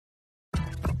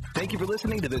Thank you for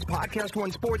listening to this Podcast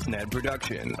One Sportsnet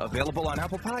production, available on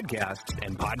Apple Podcasts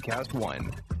and Podcast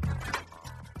One.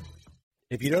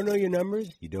 If you don't know your numbers,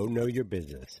 you don't know your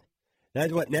business. That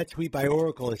is what NetSuite by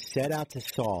Oracle is set out to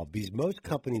solve, because most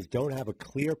companies don't have a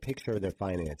clear picture of their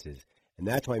finances, and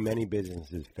that's why many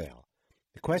businesses fail.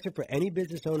 The question for any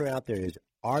business owner out there is,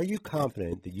 are you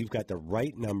confident that you've got the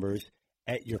right numbers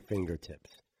at your fingertips?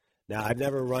 Now, I've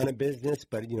never run a business,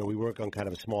 but, we work on kind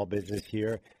of a small business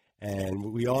here,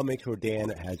 and we all make sure Dan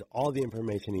has all the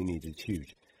information he needs. It's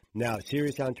huge. Now,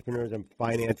 serious entrepreneurs and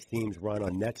finance teams run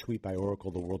on NetSuite by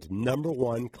Oracle, the world's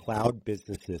 #1 cloud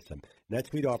business system.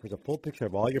 NetSuite offers a full picture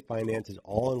of all your finances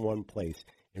all in one place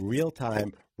in real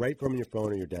time, right from your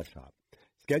phone or your desktop.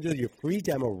 Schedule your free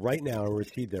demo right now and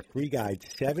receive their free guide,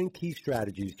 7 Key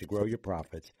Strategies to Grow Your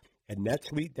Profits, at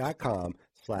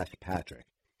netsuite.com/Patrick.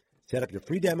 Set up your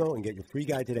free demo and get your free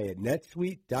guide today at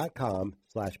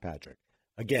netsuite.com/Patrick.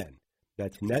 Again,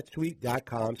 that's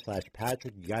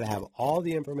netsuite.com/Patrick. You got to have all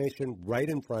the information right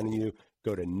in front of you.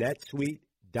 Go to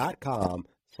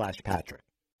netsuite.com/Patrick.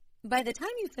 By the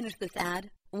time you finish this ad,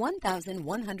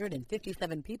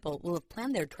 1,157 people will have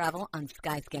planned their travel on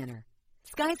Skyscanner.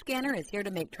 Skyscanner is here to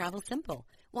make travel simple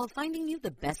while finding you the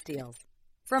best deals.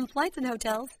 From flights and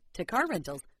hotels to car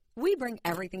rentals, we bring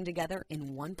everything together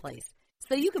in one place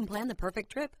so you can plan the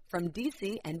perfect trip from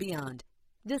D.C. and beyond.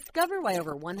 Discover why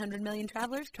over 100 million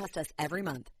travelers trust us every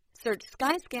month. Search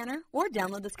Skyscanner or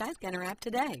download the Skyscanner app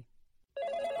today.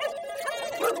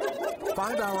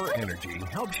 5-Hour Energy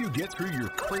helps you get through your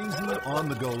crazy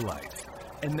on-the-go life.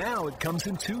 And now it comes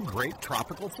in 2 great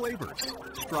tropical flavors,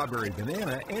 strawberry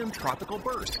banana and tropical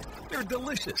burst. They're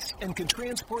delicious and can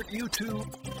transport you to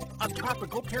a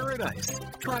tropical paradise.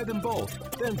 Try them both,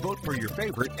 then vote for your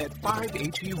favorite at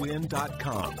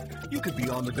 5HEWin.com. You could be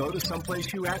on the go to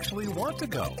someplace you actually want to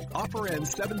go. Offer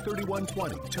ends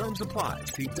 7/31/20. Terms apply.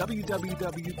 See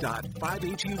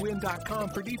www.5HEWin.com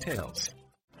for details.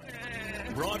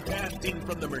 Broadcasting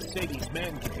from the Mercedes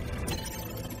Man Cave.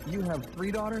 You have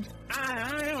 3 daughters?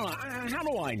 How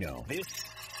do I know? This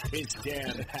is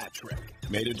Dan Patrick.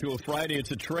 Made it to a Friday.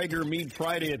 It's a Traeger Meat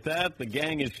Friday at that. The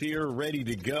gang is here, ready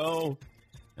to go,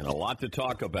 and a lot to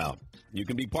talk about. You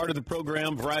can be part of the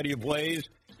program a variety of ways.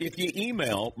 If you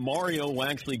email, Mario will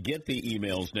actually get the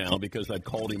emails now because I've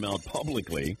called him out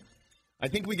publicly. I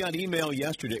think we got email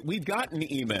yesterday. We've gotten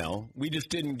email. We just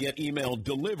didn't get email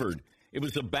delivered. It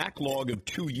was a backlog of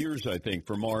 2 years, I think,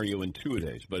 for Mario and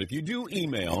Two-A-Days. But if you do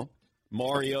email,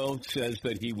 Mario says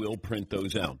that he will print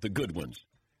those out, the good ones.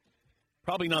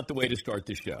 Probably not the way to start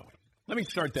the show. Let me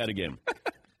start that again.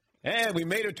 Hey, we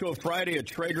made it to a Friday, a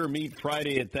Traeger Meat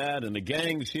Friday at that, and the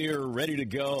gang's here, ready to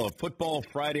go. A football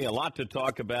Friday, a lot to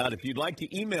talk about. If you'd like to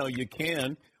email, you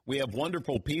can. We have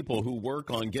wonderful people who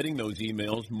work on getting those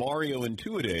emails, Mario and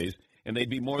Two-A-Days, and they'd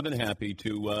be more than happy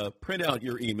to print out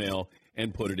your email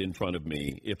and put it in front of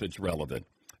me if it's relevant.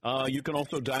 You can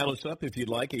also dial us up if you'd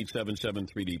like,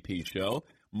 877-3DP-SHOW.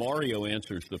 Mario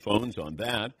answers the phones on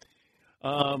that.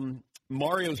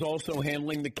 Mario's also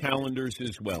handling the calendars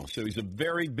as well. So he's a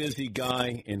very busy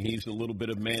guy, and he's a little bit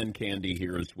of man candy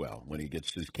here as well. When he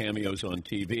gets his cameos on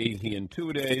TV, he and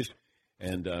Two-A-Days,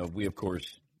 and we, of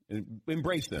course,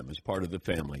 embrace them as part of the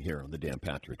family here on the Dan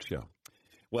Patrick Show.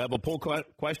 We'll have a poll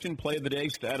question, play of the day,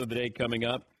 stat of the day coming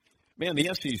up. Man,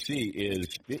 the SEC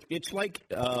it's like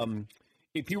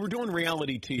if you were doing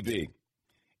reality TV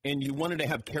and you wanted to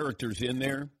have characters in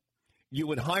there, you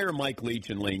would hire Mike Leach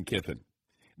and Lane Kiffin.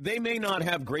 They may not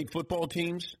have great football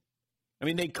teams. I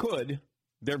mean, they could.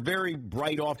 They're very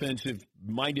bright,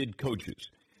 offensive-minded coaches.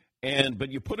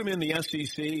 But you put them in the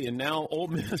SEC, and now Ole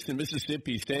Miss and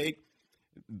Mississippi State,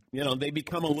 they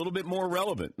become a little bit more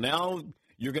relevant. Now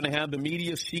you're going to have the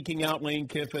media seeking out Lane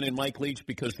Kiffin and Mike Leach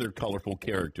because they're colorful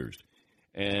characters.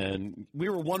 And we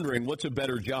were wondering, what's a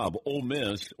better job, Ole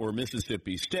Miss or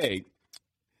Mississippi State?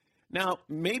 Now,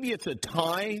 maybe it's a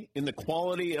tie in the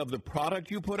quality of the product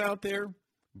you put out there,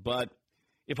 but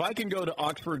if I can go to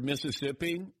Oxford,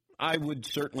 Mississippi, I would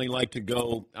certainly like to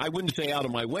go. I wouldn't say out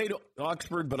of my way to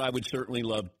Oxford, but I would certainly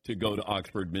love to go to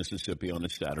Oxford, Mississippi on a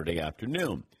Saturday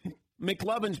afternoon.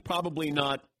 McLovin's probably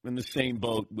not in the same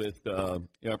boat with,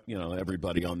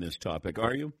 everybody on this topic,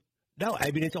 are you? No,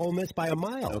 I mean, it's Ole Miss by a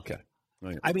mile. Okay.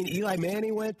 Right. I mean, Eli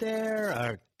Manning went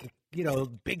there.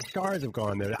 Big stars have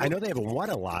gone there. I know they haven't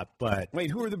won a lot, but... Wait,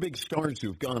 who are the big stars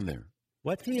who've gone there?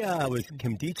 What's was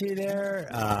Kim Diche there?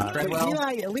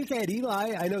 Eli, at least they had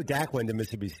Eli. I know Dak went to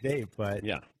Mississippi State, but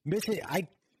yeah. I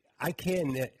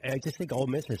just think Ole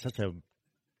Miss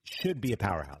should be a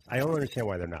powerhouse. I don't understand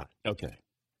why they're not. Okay.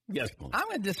 Yes, Paul. I'm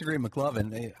going to disagree with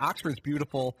McLovin. Oxford's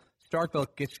beautiful.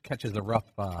 Starkville gets a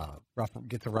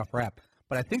rough rap.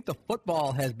 But I think the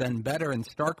football has been better in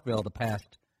Starkville the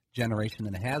past generation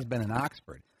than it has been in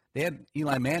Oxford. They had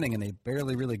Eli Manning, and they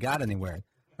barely really got anywhere.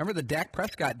 Remember the Dak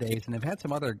Prescott days, and they've had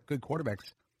some other good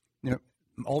quarterbacks. You know,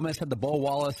 Ole Miss had the Bo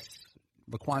Wallace,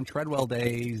 Laquan Treadwell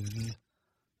days.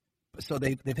 So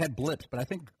they've had blips, but I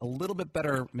think a little bit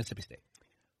better Mississippi State.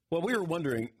 Well, we were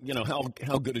wondering,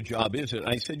 how good a job is it?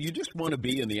 I said, you just want to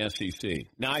be in the SEC.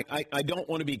 Now, I don't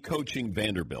want to be coaching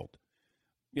Vanderbilt.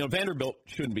 Vanderbilt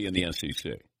shouldn't be in the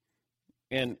SEC.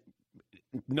 And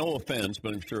no offense,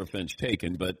 but I'm sure offense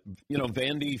taken, but,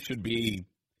 Vandy should be,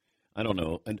 I don't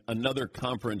know, another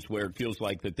conference where it feels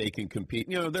like that they can compete.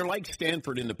 They're like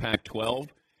Stanford in the Pac-12,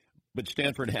 but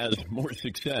Stanford has more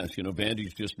success.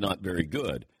 Vandy's just not very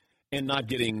good and not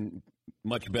getting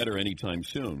much better anytime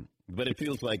soon. But it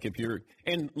feels like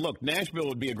and look, Nashville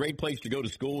would be a great place to go to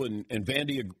school and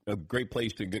Vandy a great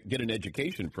place to get an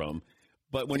education from.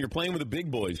 But when you're playing with the big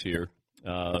boys here,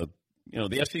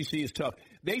 the SEC is tough.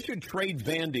 They should trade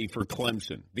Vandy for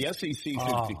Clemson. The SEC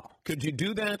should. Could you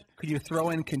do that? Could you throw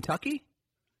in Kentucky?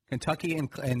 Kentucky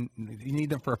and you need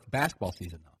them for a basketball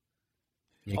season,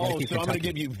 though. So Kentucky. I'm going to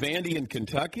give you Vandy and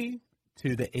Kentucky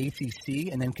to the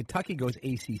ACC, and then Kentucky goes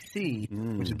ACC,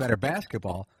 which is better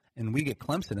basketball. And we get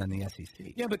Clemson in the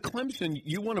SEC. Yeah, but Clemson,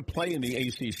 you want to play in the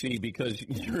ACC because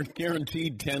you're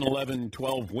guaranteed 10, 11,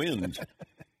 12 wins.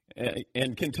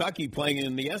 And Kentucky playing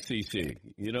in the SEC.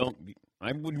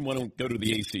 I wouldn't want to go to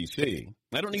the ACC.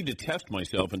 I don't need to test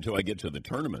myself until I get to the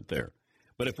tournament there.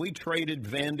 But if we traded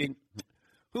Vandy,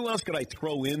 who else could I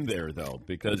throw in there, though?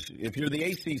 Because if you're the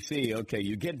ACC, okay,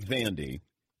 you get Vandy.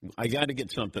 I got to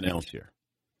get something else here.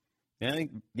 Yeah,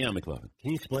 McLovin.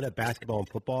 Can you split up basketball and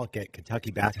football? Get Kentucky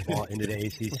basketball into the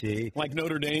ACC, like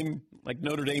Notre Dame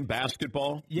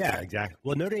basketball. Yeah, exactly.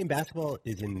 Well, Notre Dame basketball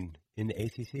is in the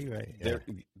ACC, right? Yeah.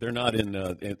 They're not in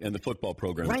the football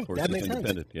program, right, of course. That makes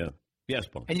independent. Sense. Yeah. Yes,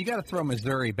 Paul. And you got to throw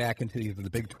Missouri back into either the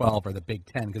Big 12 or the Big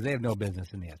 10 because they have no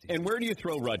business in the SEC. And where do you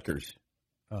throw Rutgers?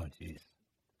 Oh, jeez.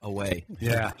 Away.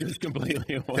 Yeah. Just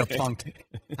completely away. Defunct.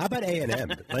 How about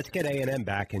A&M? Let's get A&M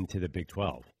back into the Big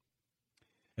 12.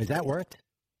 Has that worked?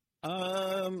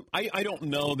 I don't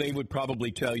know. They would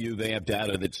probably tell you they have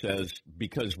data that says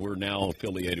because we're now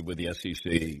affiliated with the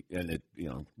SEC and it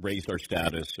raised our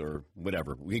status or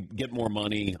whatever, we get more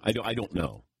money. I don't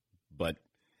know, but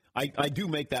I do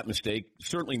make that mistake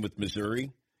certainly with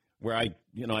Missouri, where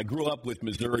I grew up with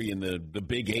Missouri in the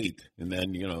Big 8 and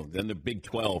then then the Big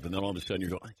 12 and then all of a sudden you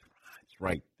go, that's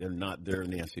right, they're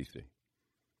in the SEC,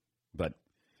 but.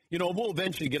 We'll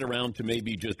eventually get around to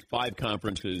maybe just 5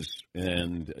 conferences,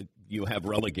 and you have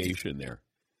relegation there.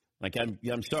 Like,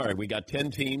 I'm sorry, we got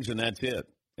 10 teams, and that's it.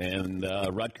 And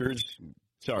Rutgers,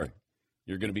 sorry,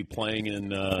 you're going to be playing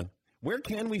in where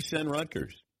can we send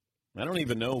Rutgers? I don't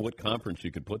even know what conference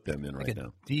you could put them in right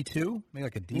now. D2? Maybe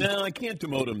like a D? No, I can't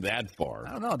demote them that far.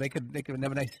 I don't know. They could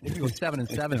have a nice. They could go 7-7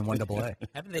 in 1AA.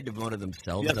 Haven't they demoted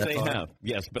themselves? Yes, they have.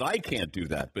 Yes, but I can't do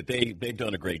that. But they've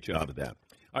done a great job of that.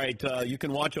 All right, you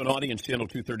can watch on Audience Channel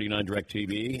 239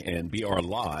 DirecTV and BR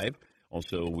Live.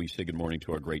 Also, we say good morning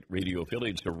to our great radio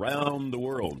affiliates around the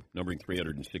world, numbering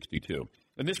 362.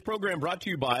 And this program brought to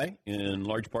you by, in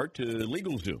large part, to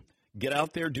LegalZoom. Get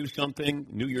out there, do something,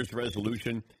 New Year's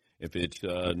resolution. If it's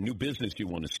a new business you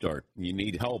want to start, you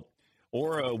need help,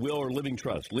 or a will or living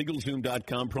trust,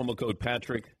 LegalZoom.com, promo code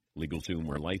Patrick. LegalZoom,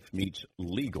 where life meets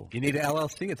legal. You need an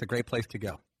LLC, it's a great place to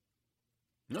go.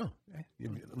 No.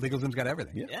 LegalZoom's got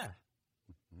everything. Yeah.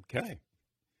 Okay.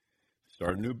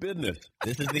 Start a new business.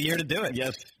 This is the year to do it.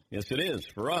 Yes, it is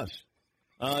for us.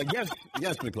 Yes,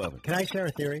 McLovin. Can I share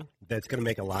a theory that's going to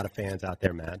make a lot of fans out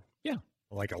there mad? Yeah.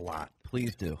 Like a lot.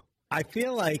 Please do. I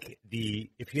feel like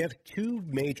if you have 2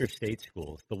 major state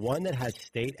schools, the one that has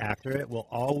state after it will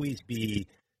always be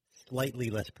slightly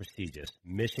less prestigious.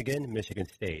 Michigan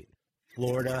State.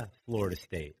 Florida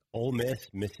State. Ole Miss,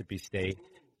 Mississippi State.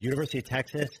 University of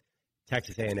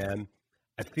Texas A&M.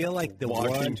 I feel like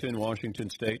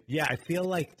Washington State. Yeah, I feel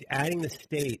like adding the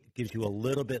state gives you a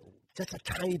little bit, just a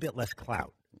tiny bit less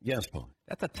clout. Yes, Paul.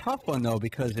 That's a tough one, though,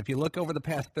 because if you look over the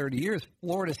past 30 years,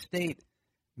 Florida State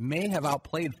may have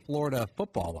outplayed Florida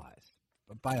football-wise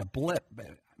by a blip.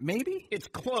 Maybe? It's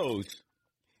close.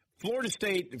 Florida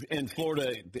State and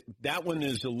Florida, that one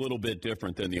is a little bit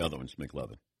different than the other ones,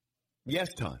 McLovin.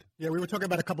 Yes, Todd. Yeah, we were talking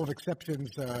about a couple of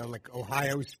exceptions, like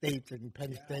Ohio State and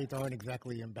Penn State aren't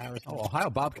exactly embarrassing. Oh,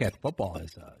 Ohio Bobcats football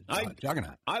is a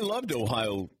juggernaut. I loved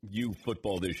Ohio U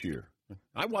football this year.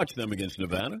 I watched them against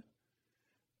Nevada.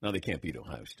 Now they can't beat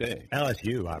Ohio State.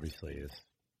 LSU, obviously, is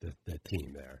the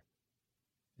team there.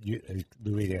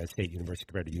 Louisiana State University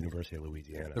compared to University of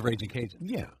Louisiana. The Raging Cajuns.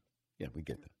 Yeah, we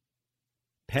get that.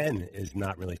 Penn is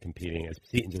not really competing. As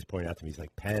Seton just pointed out to me, he's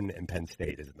like, Penn and Penn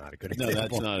State is not a good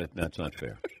example. No, that's not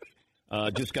fair.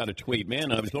 Just got a tweet.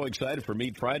 Man, I was so excited for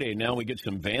Meat Friday. Now we get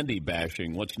some Vandy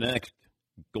bashing. What's next?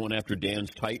 Going after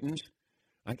Dan's Titans?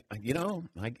 I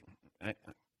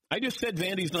just said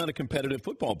Vandy's not a competitive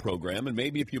football program, and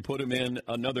maybe if you put them in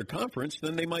another conference,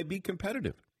 then they might be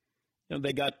competitive. And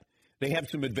they have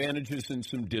some advantages and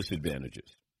some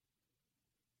disadvantages.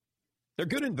 They're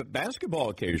good in basketball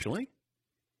occasionally.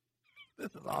 This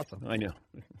is awesome. I know.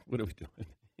 What are we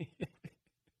doing?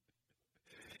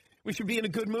 We should be in a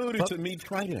good mood. It's a Meat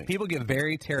Friday. People get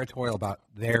very territorial about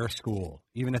their school,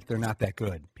 even if they're not that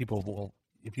good. People will,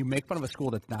 if you make fun of a school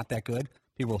that's not that good,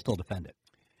 people will still defend it.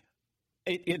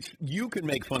 It's you can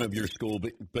make fun of your school,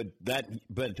 but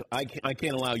I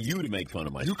can't allow you to make fun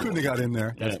of my school. You couldn't have got in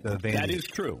there. That's the Vandy. That is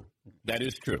true. That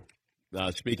is true.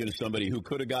 Speaking of somebody who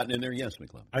could have gotten in there, yes,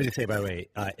 McClellan. I was just say, by the way,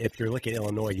 if you're looking at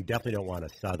Illinois, you definitely don't want a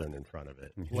Southern in front of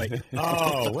it. Wait,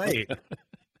 wait.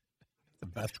 The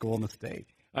best school in the state.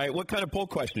 All right, what kind of poll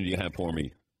question do you have for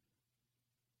me?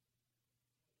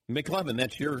 McLevin,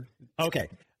 that's your... Okay.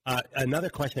 Another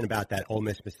question about that Ole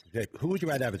Miss Mississippi. Who would you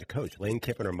rather have as a coach, Lane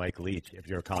Kiffin or Mike Leach, if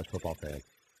you're a college football fan?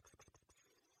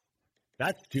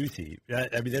 That's juicy.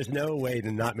 I mean, there's no way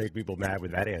to not make people mad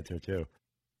with that answer, too.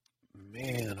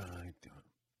 Man,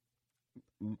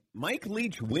 Mike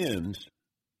Leach wins.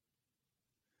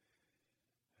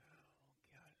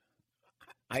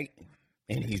 And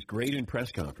he's great in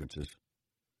press conferences.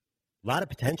 A lot of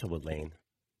potential with Lane.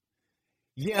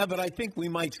 Yeah, but I think we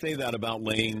might say that about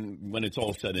Lane when it's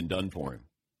all said and done for him.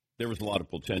 There was a lot of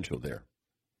potential there.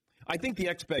 I think the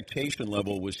expectation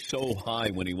level was so high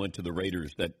when he went to the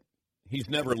Raiders that he's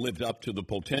never lived up to the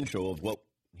potential of what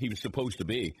he was supposed to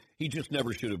be. He just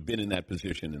never should have been in that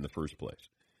position in the first place.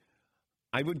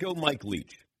 I would go Mike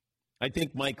Leach. I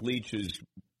think Mike Leach is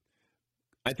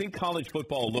 – I think college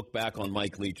football look back on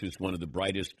Mike Leach as one of the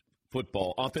brightest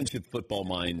offensive football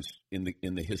minds in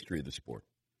the history of the sport.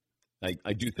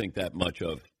 I do think that much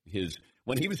of his –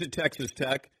 when he was at Texas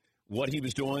Tech, what he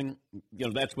was doing,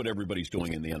 that's what everybody's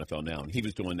doing in the NFL now. And he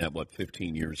was doing that,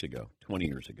 15 years ago, 20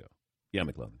 years ago. Yeah,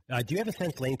 McLevin. Do you have a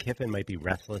sense Lane Kiffin might be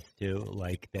restless, too?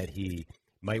 Like that he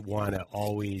might want to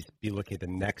always be looking at the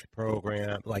next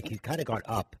program? Like he's kind of gone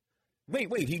up.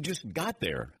 Wait, he just got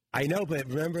there. I know, but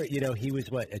remember, he was,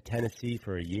 at Tennessee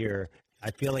for a year.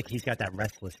 I feel like he's got that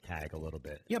restless tag a little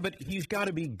bit. Yeah, but he's got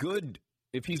to be good.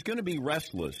 If he's going to be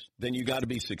restless, then you got to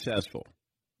be successful.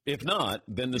 If not,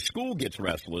 then the school gets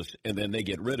restless, and then they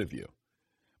get rid of you.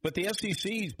 But the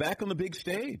SEC is back on the big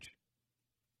stage.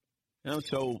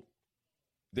 So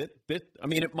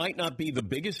it might not be the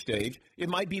biggest stage. It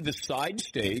might be the side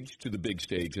stage to the big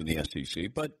stage in the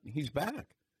SEC, but he's back.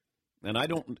 And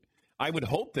I would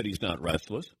hope that he's not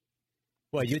restless.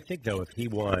 Well, you'd think, though, if he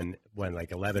won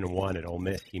like 11-1 at Ole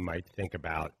Miss, he might think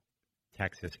about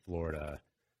Texas, Florida.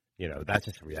 That's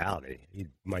just reality. He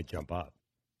might jump up.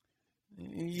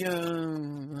 Yeah,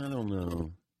 I don't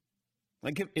know.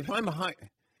 Like, if I'm high,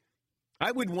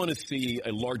 I would want to see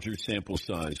a larger sample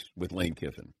size with Lane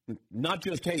Kiffin. Not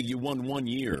just, hey, you won 1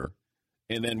 year,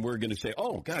 and then we're going to say,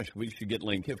 oh, gosh, we should get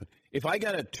Lane Kiffin. If I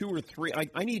got a 2 or 3,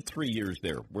 I need 3 years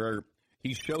there where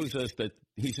he shows us that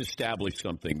he's established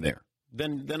something there.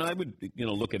 Then I would,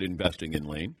 look at investing in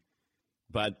Lane.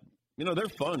 But, they're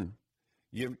fun.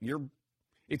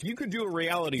 If you could do a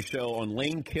reality show on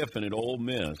Lane Kiffin at Ole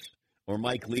Miss or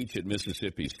Mike Leach at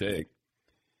Mississippi State,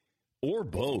 or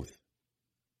both,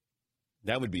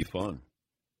 that would be fun.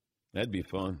 That'd be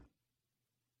fun.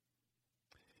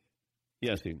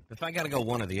 Yes, Steve. If I got to go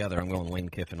one or the other, I'm going Lane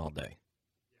Kiffin all day.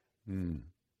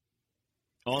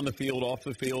 On the field, off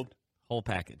the field? Whole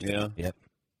package. Yeah. Yep.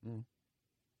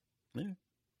 Yeah.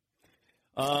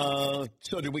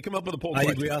 So did we come up with a poll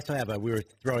question? We also have we were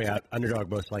throwing out underdog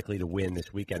most likely to win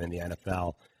this weekend in the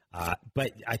NFL.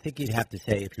 But I think you'd have to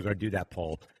say, if you're going to do that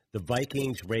poll, the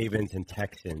Vikings, Ravens, and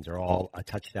Texans are all a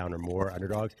touchdown or more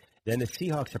underdogs. Then the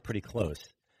Seahawks are pretty close,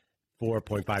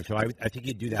 4.5. So I think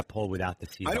you'd do that poll without the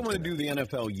Seahawks. I don't want to do the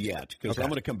NFL yet because I'm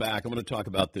going to come back. I'm going to talk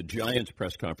about the Giants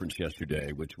press conference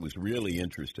yesterday, which was really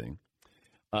interesting.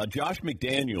 Josh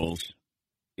McDaniels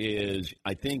is,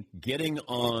 I think, getting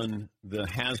on the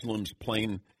Haslam's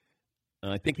plane.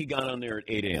 I think he got on there at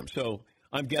 8 a.m. So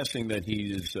I'm guessing that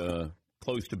he is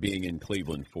close to being in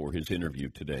Cleveland for his interview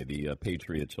today, the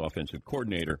Patriots offensive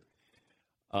coordinator.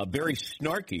 Very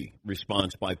snarky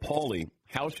response by Paulie.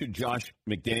 How should Josh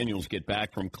McDaniels get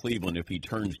back from Cleveland if he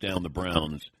turns down the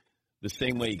Browns the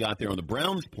same way he got there on the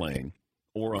Browns plane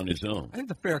or on his own? I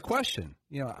think it's a fair question.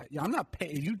 I'm not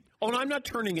paying you. Oh, no, I'm not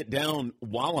turning it down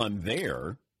while I'm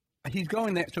there. He's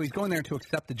going there, so he's going there to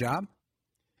accept the job?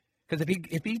 Because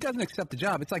if he doesn't accept the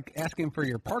job, it's like asking for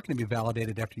your parking to be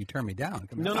validated after you turn me down.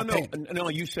 No.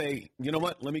 You say, you know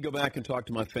what? Let me go back and talk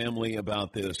to my family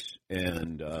about this,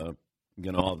 and I'll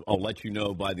let you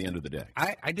know by the end of the day.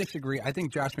 I disagree. I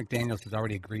think Josh McDaniels has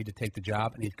already agreed to take the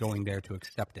job, and he's going there to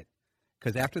accept it.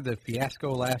 Because after the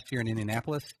fiasco last year in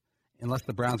Indianapolis, unless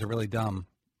the Browns are really dumb,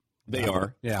 they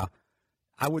are. Yeah,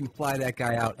 I wouldn't fly that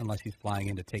guy out unless he's flying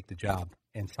in to take the job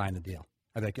and sign the deal.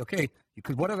 I'd be like, okay,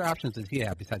 because what other options does he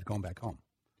have besides going back home?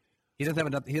 He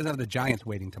doesn't have the Giants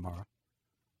waiting tomorrow.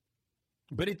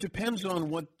 But it depends on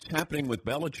what's happening with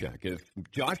Belichick. If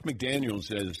Josh McDaniels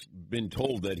has been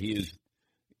told that he is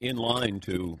in line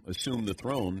to assume the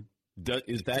throne,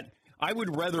 is that I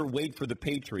would rather wait for the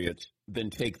Patriots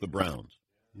than take the Browns.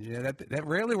 Yeah, that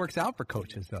rarely works out for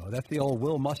coaches, though. That's the old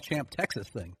Will Muschamp Texas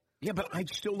thing. Yeah, but I'd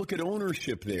still look at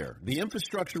ownership there. The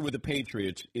infrastructure with the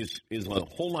Patriots is a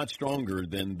whole lot stronger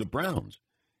than the Browns.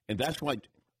 And that's why,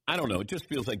 I don't know, it just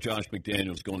feels like Josh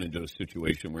McDaniels going into a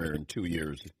situation where in 2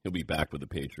 years he'll be back with the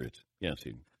Patriots. Yes,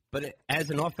 But as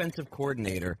an offensive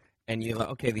coordinator, and you're like,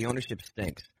 okay, the ownership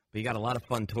stinks, but you got a lot of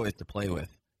fun toys to play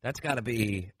with. That's got to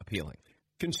be appealing.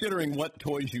 Considering what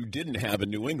toys you didn't have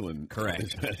in New England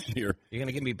this past year. You're going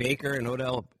to give me Baker and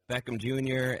Odell Beckham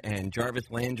Jr. and Jarvis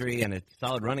Landry and a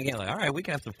solid running game. Like, all right, we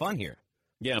can have some fun here.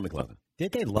 Yeah, McLovin.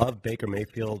 Did they love Baker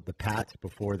Mayfield, the Pats,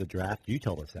 before the draft? You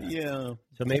told us that. Yeah.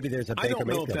 So maybe there's a Baker Mayfield.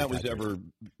 I don't know if that was ever,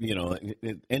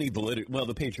 any validity. Well,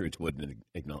 the Patriots wouldn't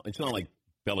acknowledge. It's not like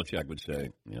Belichick would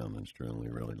say, yeah, that's true. We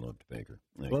really loved Baker.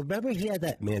 Well, remember he had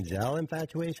that Manziel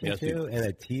infatuation, too, and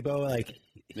a Tebow. Like,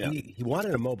 he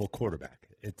wanted a mobile quarterback.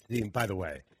 By the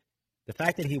way, the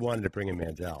fact that he wanted to bring in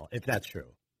Manziel, if that's true.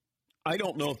 I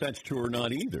don't know if that's true or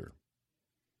not either.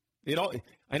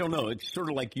 I don't know. It's sort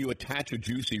of like you attach a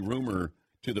juicy rumor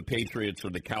to the Patriots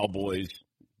or the Cowboys,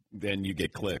 then you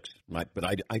get clicks. But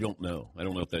I don't know. I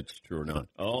don't know if that's true or not.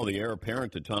 Oh, the heir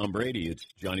apparent to Tom Brady, it's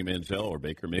Johnny Manziel or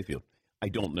Baker Mayfield. I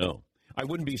don't know. I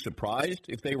wouldn't be surprised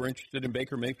if they were interested in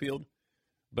Baker Mayfield,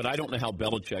 but I don't know how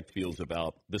Belichick feels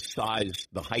about the size,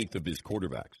 the height of his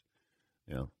quarterbacks.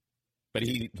 Yeah. But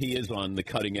he is on the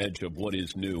cutting edge of what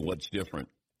is new, what's different,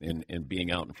 and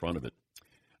being out in front of it.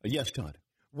 Yes, Todd.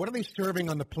 What are they serving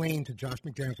on the plane to Josh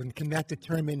McDaniels, and can that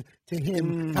determine to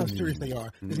him how serious they are?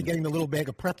 Is he getting the little bag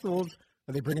of pretzels?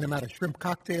 Are they bringing him out a shrimp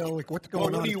cocktail? Like, what's going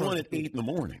on? What do you want at 8 in the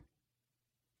morning?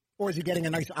 Or is he getting a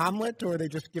nice omelet, or are they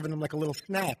just giving him like a little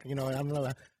snack? I don't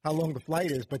know how long the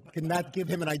flight is, but can that give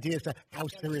him an idea as to how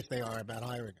serious they are about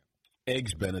hiring him?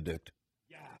 Eggs Benedict.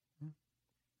 Yeah.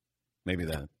 Maybe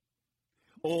that.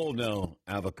 Oh, no,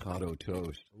 avocado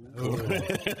toast.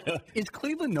 Is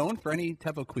Cleveland known for any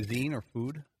type of cuisine or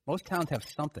food? Most towns have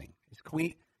something.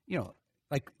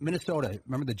 Like Minnesota,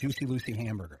 remember the Juicy Lucy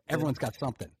hamburger? Everyone's got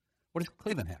something. What does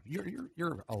Cleveland have?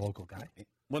 You're a local guy.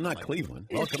 Well, not Cleveland.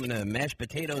 Welcome to Mashed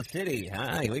Potato City.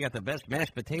 Hi, we got the best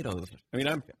mashed potatoes. I mean,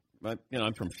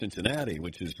 I'm from Cincinnati,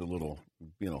 which is a little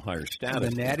higher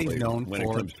status. The Natty's known when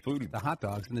for it comes to food. The hot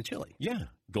dogs and the chili. Yeah,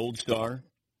 Gold Star,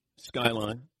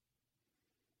 Skyline,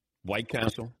 White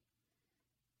Castle.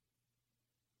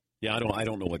 Yeah, I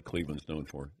don't know what Cleveland's known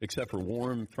for, except for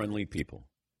warm, friendly people.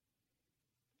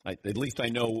 At least I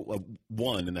know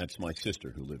one, and that's my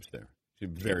sister who lives there. She's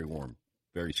a very warm,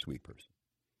 very sweet person.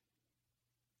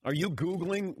 Are you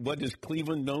Googling what is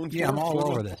Cleveland known for? Yeah, I'm all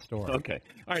over this story. Okay.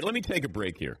 All right, let me take a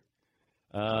break here.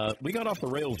 We got off the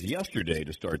rails yesterday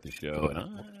to start the show, and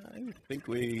I think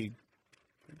we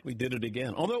did it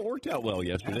again. Although it worked out well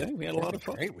yesterday. We had a lot of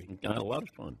fun. Great week. Got a lot of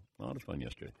fun. A lot of fun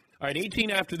yesterday. All right,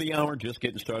 18 after the hour, just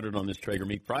getting started on this Traeger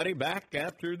Meat Friday. Back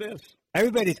after this.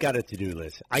 Everybody's got a to-do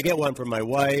list. I get one from my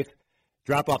wife.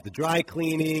 Drop off the dry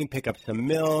cleaning, pick up some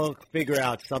milk, figure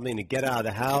out something to get out of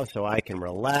the house so I can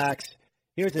relax.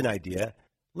 Here's an idea.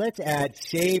 Let's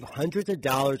save hundreds of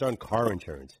dollars on car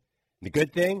insurance. The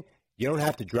good thing, you don't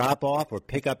have to drop off or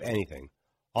pick up anything.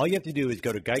 All you have to do is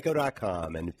go to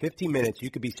Geico.com, and in 15 minutes,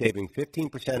 you could be saving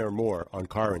 15% or more on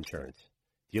car insurance.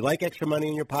 Do you like extra money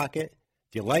in your pocket?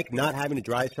 Do you like not having to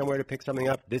drive somewhere to pick something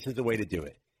up? This is the way to do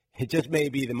it. It just may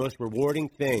be the most rewarding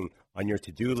thing on your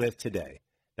to-do list today.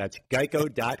 That's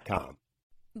Geico.com.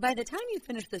 By the time you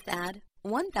finish this ad,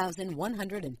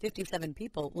 1,157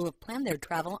 people will have planned their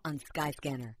travel on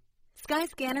Skyscanner.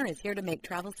 Skyscanner is here to make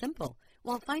travel simple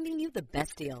while finding you the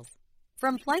best deals.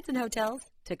 From flights and hotels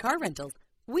to car rentals,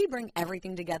 we bring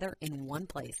everything together in one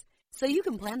place so you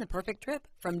can plan the perfect trip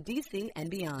from D.C. and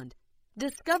beyond.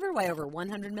 Discover why over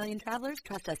 100 million travelers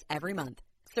trust us every month.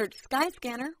 Search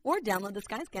Skyscanner or download the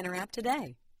Skyscanner app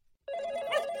today.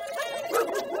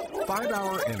 5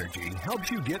 Hour Energy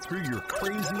helps you get through your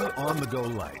crazy on-the-go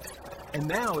life. And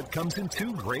now it comes in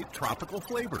 2 great tropical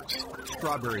flavors,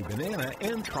 strawberry banana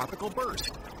and tropical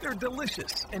burst. They're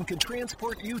delicious and can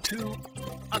transport you to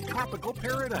a tropical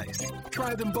paradise.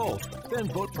 Try them both, then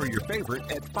vote for your favorite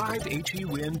at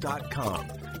 5HEWin.com.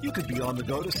 You could be on the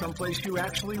go to someplace you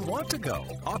actually want to go.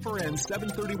 Offer ends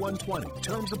 7/31/20.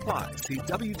 Terms apply. See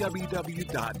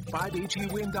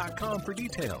www.5HEWin.com for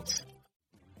details.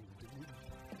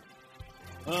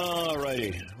 All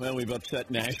righty. Well, we've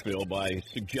upset Nashville by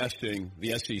suggesting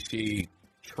the SEC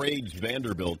trades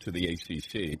Vanderbilt to the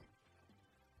ACC.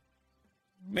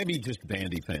 Maybe just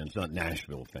Vandy fans, not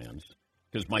Nashville fans,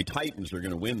 because my Titans are going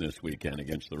to win this weekend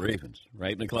against the Ravens.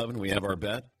 Right, McLovin? We have our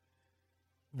bet?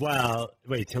 Well,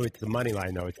 wait, so it's the money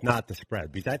line, though. It's not the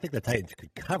spread, because I think the Titans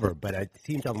could cover, but it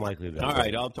seems unlikely they'll All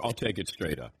right, win. I'll take it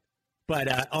straight up. But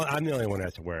I'm the only one who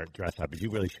has to dress up, because you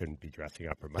really shouldn't be dressing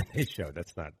up for Monday's show.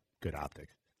 That's not good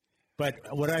optics. But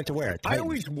what do I have to wear? I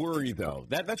always worry, though.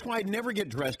 That's why I never get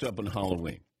dressed up on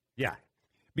Halloween. Yeah.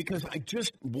 Because I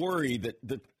just worry that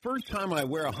the first time I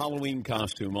wear a Halloween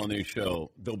costume on this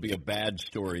show, there'll be a bad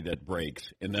story that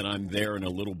breaks, and then I'm there in a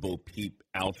little Bo Peep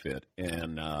outfit,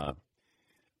 and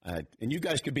you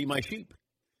guys could be my sheep,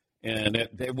 and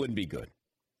that wouldn't be good.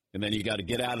 And then you got to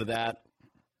get out of that.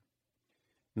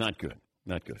 Not good.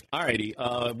 Not good. All righty.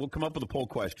 We'll come up with a poll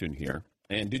question here.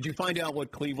 And did you find out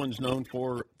what Cleveland's known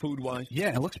for food-wise?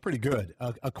 Yeah, it looks pretty good.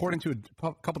 According to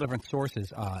a couple different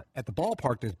sources, at the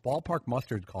ballpark, there's ballpark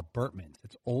mustard called Burtman's.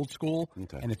 It's old school,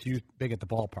 and it's used big at the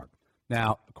ballpark.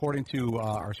 Now, according to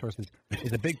our sources,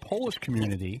 there's a big Polish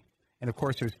community, and, of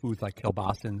course, there's foods like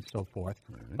kielbasa and so forth.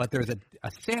 Right. But there's a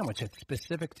sandwich that's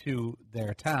specific to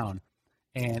their town,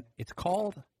 and it's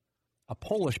called a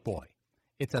Polish boy.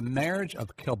 It's a marriage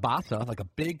of kielbasa, like a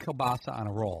big kielbasa on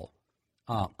a roll,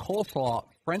 coleslaw,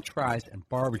 French fries, and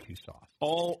barbecue sauce.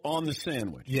 All on the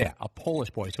sandwich? Yeah, a Polish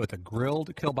boy. So it's a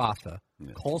grilled kielbasa,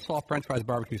 coleslaw, French fries,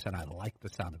 barbecue sauce, and I like the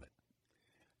sound of it.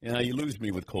 Yeah, you lose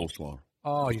me with coleslaw.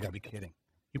 Oh, you got to be kidding.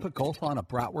 You put coleslaw on a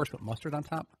bratwurst with mustard on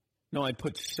top? No, I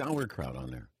put sauerkraut on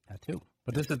there. That too.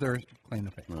 But this is their claim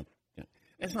to fame. Well, yeah.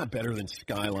 It's not better than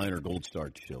Skyline or Gold Star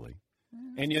chili.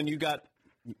 And then you got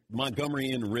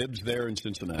Montgomery Inn ribs there in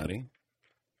Cincinnati.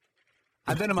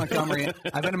 I've been to Montgomery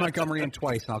Inn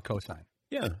twice, and I'll co-sign.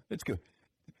 Yeah, it's good.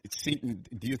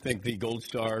 Do you think the Gold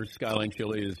Star Skyline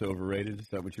chili is overrated? Is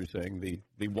that what you're saying?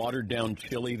 The watered-down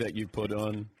chili that you put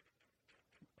on?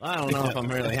 I don't know if I'm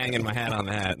really hanging my hat on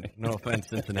that. No offense,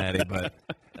 Cincinnati, but...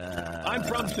 I'm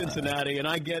from Cincinnati, and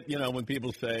I get, when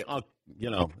people say,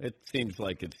 it seems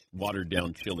like it's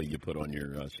watered-down chili you put on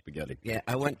your spaghetti. Yeah,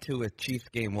 I went to a Chiefs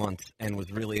game once and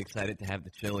was really excited to have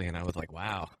the chili, and I was like,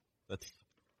 wow, that's...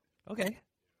 Okay.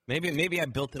 Maybe I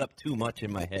built it up too much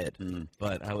in my head,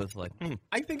 but I was like,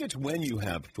 I think it's when you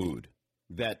have food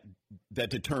that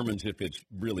determines if it's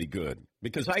really good.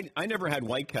 Because I never had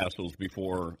White Castles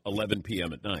before 11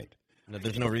 p.m. at night. No,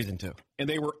 there's no reason to. And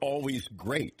they were always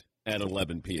great at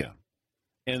 11 p.m.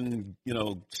 And,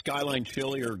 Skyline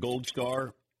Chili or Gold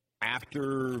Star,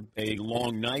 after a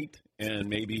long night, and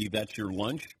maybe that's your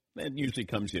lunch, that usually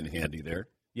comes in handy there.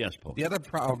 Yes, Paul. The other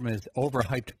problem is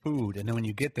overhyped food, and then when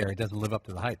you get there, it doesn't live up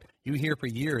to the hype. You hear for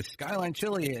years Skyline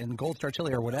Chili and Gold Star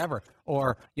Chili or whatever,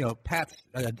 or Pat's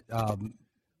and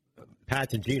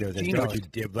Geno's and George,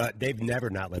 but they've never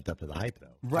not lived up to the hype,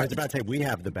 though. Right. I was about to say we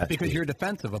have the best. Because food. You're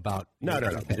defensive about no,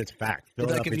 because it's fact.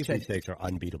 Philadelphia cheesesteaks are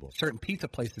unbeatable. Certain pizza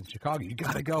places in Chicago, you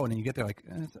got to go, and then you get there like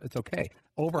it's okay.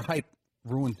 Overhype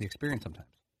ruins the experience sometimes.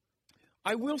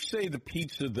 I will say the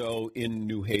pizza, though, in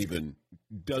New Haven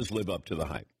does live up to the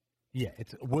hype. Yeah,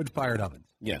 it's wood-fired ovens.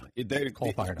 Yeah,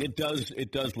 coal-fired ovens.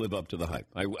 It does live up to the hype.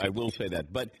 I will say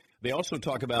that. But they also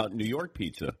talk about New York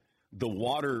pizza. The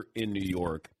water in New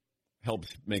York helps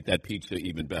make that pizza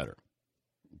even better.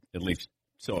 At least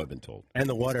so I've been told. And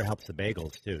the water helps the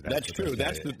bagels, too. That's true.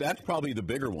 That's probably the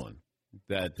bigger one.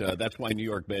 That's why New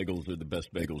York bagels are the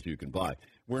best bagels you can buy.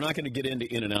 We're not going to get into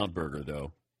In-N-Out Burger,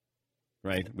 though.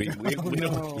 Right? We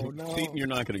don't. No. Seton, you're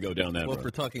not going to go down that road. Well, if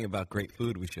we're talking about great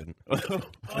food, we shouldn't.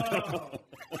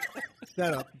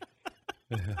 Set up.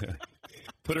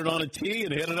 Put it on a tee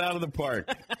and hit it out of the park.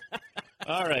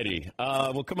 All righty.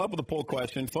 We'll come up with a poll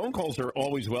question. Phone calls are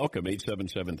always welcome,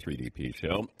 877-3DP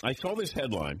show. I saw this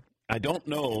headline. I don't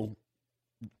know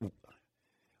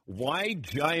why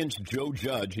Giants' Joe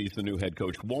Judge, he's the new head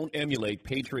coach, won't emulate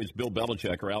Patriots' Bill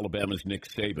Belichick or Alabama's Nick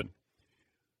Saban.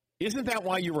 Isn't that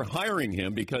why you were hiring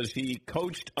him? Because he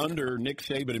coached under Nick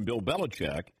Saban and Bill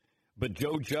Belichick, but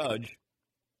Joe Judge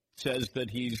says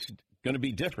that he's going to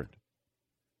be different.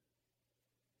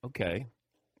 Okay.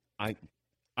 I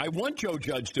want Joe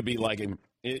Judge to be like him.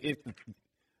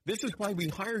 This is why we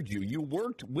hired you. You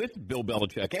worked with Bill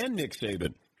Belichick and Nick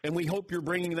Saban, and we hope you're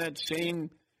bringing that same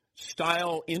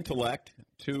style intellect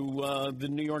to the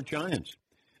New York Giants.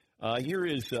 Here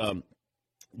is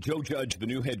Joe Judge, the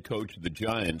new head coach of the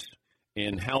Giants,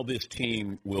 and how this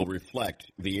team will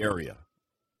reflect the area.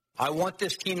 I want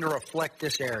this team to reflect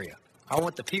this area. I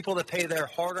want the people that pay their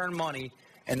hard-earned money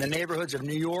in the neighborhoods of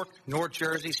New York, North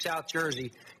Jersey, South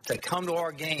Jersey to come to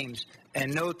our games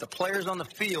and note the players on the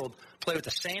field play with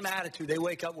the same attitude they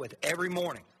wake up with every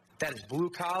morning. That is blue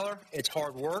collar. It's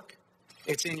hard work.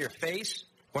 It's in your face.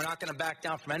 We're not going to back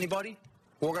down from anybody.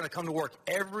 We're going to come to work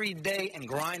every day and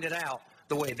grind it out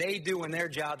the way they do in their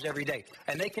jobs every day.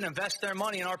 And they can invest their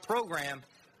money in our program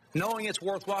knowing it's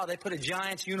worthwhile. They put a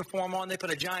Giants uniform on. They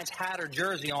put a Giants hat or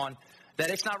jersey on. That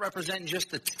it's not representing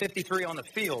just the 53 on the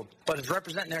field, but it's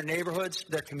representing their neighborhoods,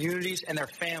 their communities, and their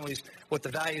families with the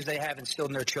values they have instilled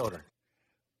in their children.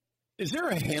 Is there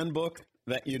a handbook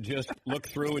that you just look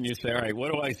through and you say, all right,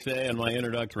 what do I say in my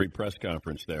introductory press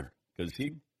conference there? Because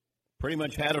he pretty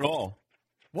much had it all.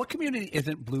 What community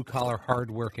isn't blue-collar,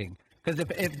 hard-working? Because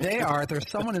if they are, there's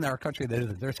someone in our country that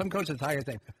isn't. There's some coaches higher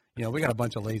saying, we got a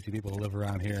bunch of lazy people who live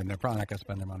around here, and they're probably not going to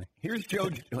spend their money. Here's Joe.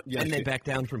 Yes, and they back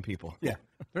down from people. Yeah,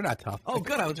 they're not tough. Oh,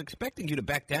 good. I was expecting you to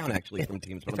back down, actually, from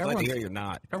teams, but I'm glad to hear you're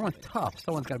not. If everyone's tough,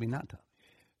 someone's got to be not tough.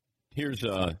 Here's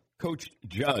Coach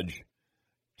Judge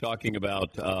talking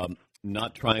about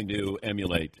not trying to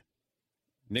emulate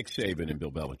Nick Saban and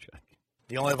Bill Belichick.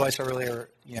 The only advice I really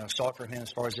sought from him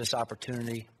as far as this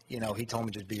opportunity, he told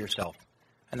me just be yourself.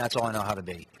 And that's all I know how to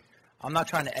be. I'm not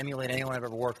trying to emulate anyone I've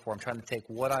ever worked for. I'm trying to take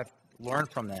what I've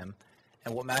learned from them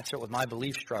and what matches up with my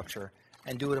belief structure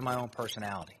and do it in my own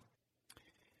personality.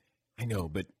 I know,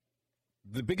 but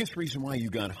the biggest reason why you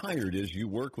got hired is you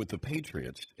work with the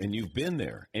Patriots, and you've been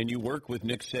there, and you work with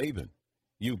Nick Saban.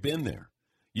 You've been there.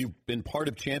 You've been part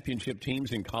of championship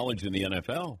teams in college and the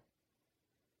NFL.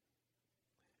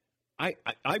 I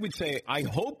would say I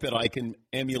hope that I can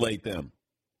emulate them.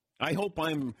 I hope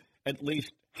I'm at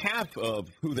least half of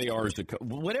who they are as a coach.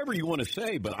 Whatever you want to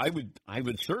say, but I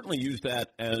would certainly use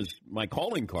that as my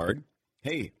calling card.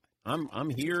 Hey, I'm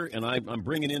here, and I'm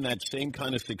bringing in that same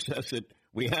kind of success that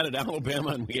we had at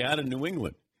Alabama and we had in New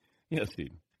England. Yes,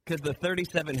 Steve. Because the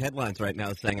 37 headlines right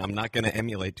now saying I'm not going to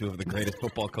emulate two of the greatest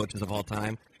football coaches of all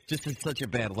time just is such a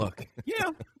bad look.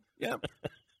 Yeah.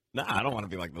 Nah, I don't want to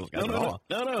be like those guys at all.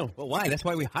 No. Well, why? That's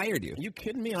why we hired you. Are you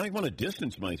kidding me? I want to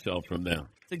distance myself from them.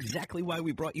 That's exactly why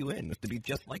we brought you in, was to be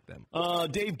just like them.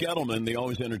 Dave Gettleman, the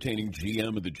always entertaining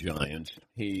GM of the Giants,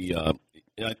 he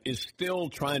is still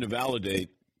trying to validate,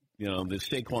 the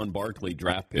Saquon Barkley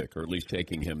draft pick, or at least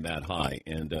taking him that high.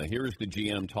 And here's the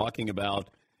GM talking about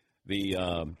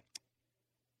the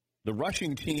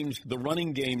rushing teams, the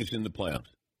running games in the playoffs.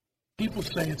 People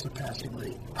say it's a passing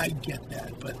league. I get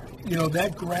that. But,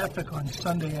 that graphic on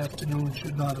Sunday afternoon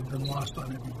should not have been lost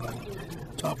on everybody.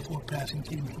 Top 4 passing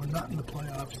teams were not in the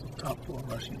playoffs. The top 4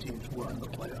 rushing teams were in the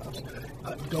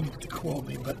playoffs. Don't quote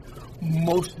me, but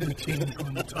most of the teams were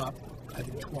in the top, I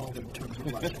think, 12 in terms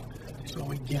of rushing.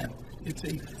 So, again, it's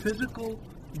a physical,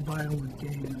 violent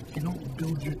game. And if you don't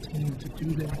build your team to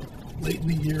do that late in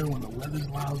the year when the weather's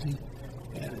lousy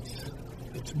and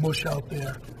it's mush out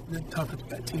there, the toughest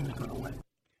team is going to win.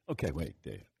 Okay, wait,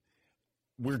 Dave.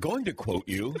 We're going to quote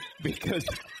you because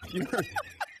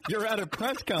you're at a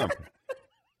press conference.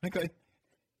 Okay.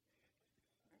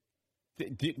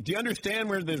 Do you understand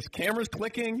where this camera's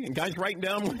clicking and guys writing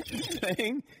down what you're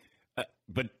saying?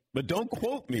 But don't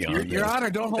quote me on this. Your Honor,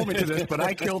 don't hold me to this, but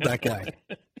I killed that guy.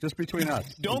 Just between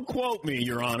us. Don't quote me,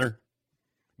 Your Honor.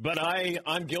 But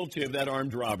I'm guilty of that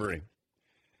armed robbery.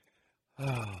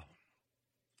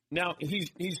 Now,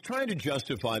 he's trying to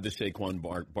justify the Saquon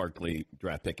Barkley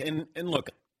draft pick. And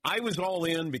look, I was all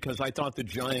in because I thought the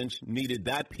Giants needed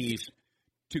that piece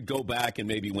to go back and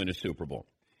maybe win a Super Bowl.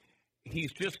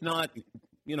 He's just not,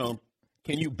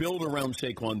 can you build around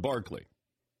Saquon Barkley?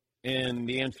 And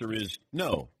the answer is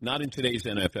no, not in today's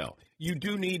NFL. You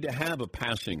do need to have a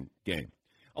passing game.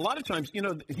 A lot of times,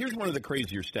 here's one of the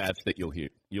crazier stats that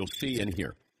you'll see and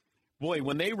hear. Boy,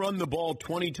 when they run the ball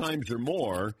 20 times or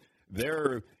more,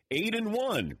 they're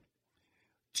 8-1.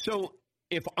 So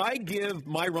if I give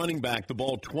my running back the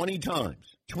ball 20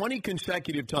 times, 20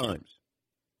 consecutive times,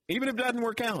 even if it doesn't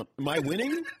work out, am I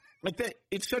winning? Like that,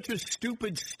 it's such a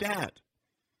stupid stat.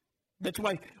 That's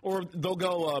why, or they'll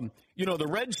go, the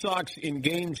Red Sox in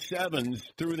Game 7s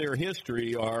through their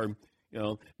history are,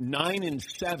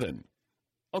 9-7.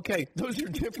 Okay, those are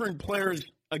different players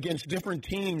against different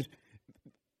teams.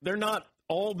 They're not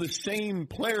all the same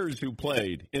players who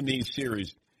played in these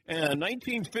series.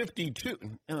 1952,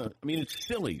 it's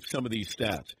silly, some of these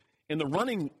stats. in the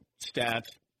running stats,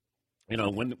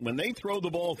 when they throw the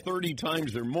ball 30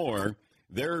 times or more,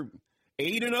 they're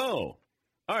 8-0. All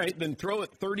right, then throw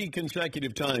it 30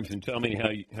 consecutive times and tell me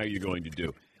how you're going to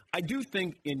do. I do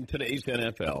think in today's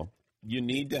NFL, you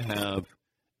need to have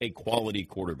a quality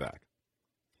quarterback.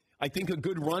 I think a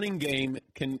good running game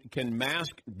can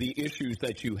mask the issues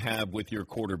that you have with your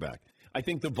quarterback. I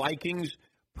think the Vikings,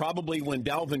 probably when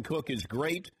Dalvin Cook is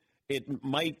great, it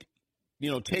might,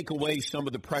 take away some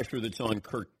of the pressure that's on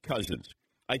Kirk Cousins.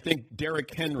 I think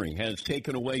Derrick Henry has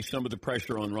taken away some of the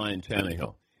pressure on Ryan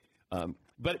Tannehill.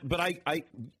 But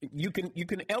you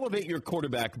can elevate your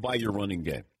quarterback by your running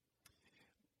game.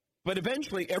 But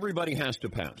eventually, everybody has to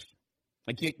pass.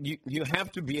 Like you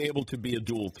have to be able to be a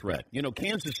dual threat.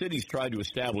 Kansas City's tried to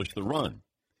establish the run.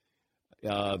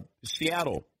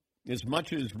 Seattle, as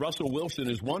much as Russell Wilson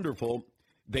is wonderful,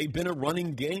 they've been a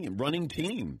running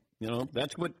team.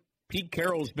 That's what Pete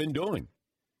Carroll's been doing.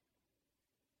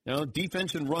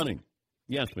 Defense and running.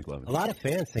 Yes, McLovin. A lot of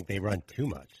fans think they run too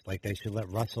much. Like they should let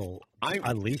Russell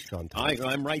unleash sometimes.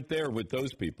 I'm right there with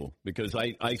those people because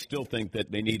I still think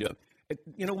that they need a.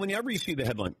 Whenever you see the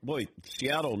headline, boy,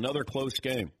 Seattle, another close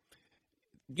game.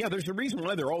 Yeah, there's a reason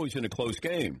why they're always in a close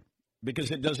game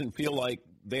because it doesn't feel like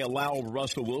they allow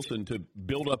Russell Wilson to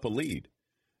build up a lead.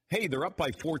 Hey, they're up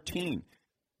by 14.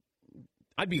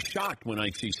 I'd be shocked when I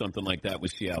see something like that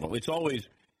with Seattle.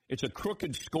 It's a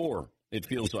crooked score, it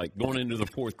feels like, going into the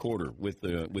fourth quarter with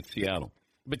Seattle.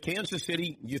 But Kansas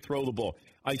City, you throw the ball.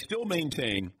 I still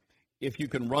maintain if you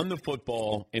can run the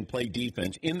football and play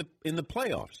defense in the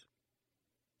playoffs,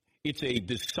 it's a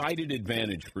decided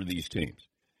advantage for these teams.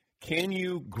 Can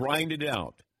you grind it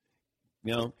out?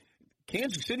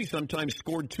 Kansas City sometimes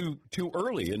scored too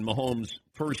early in Mahomes'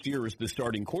 first year as the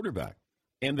starting quarterback,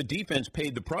 and the defense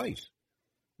paid the price.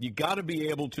 You got to be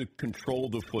able to control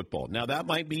the football. Now, that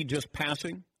might be just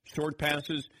passing, short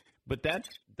passes, but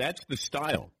that's the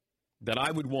style that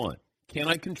I would want. Can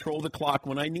I control the clock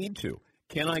when I need to?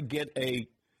 Can I get a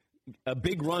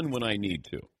big run when I need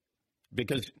to?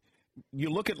 Because you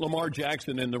look at Lamar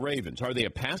Jackson and the Ravens. Are they a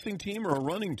passing team or a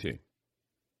running team?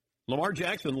 Lamar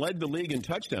Jackson led the league in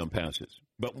touchdown passes,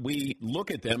 but we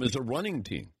look at them as a running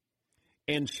team.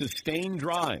 And sustained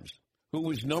drives, who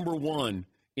was number one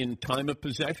in time of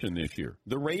possession this year?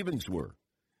 The Ravens were.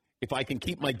 If I can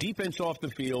keep my defense off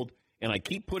the field and I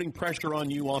keep putting pressure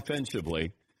on you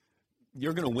offensively,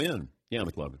 you're going to win. Yeah,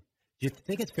 McLovin. Do you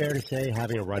think it's fair to say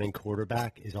having a running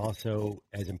quarterback is also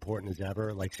as important as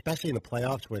ever? Like, especially in the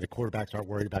playoffs where the quarterbacks aren't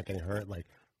worried about getting hurt. Like,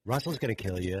 Russell's going to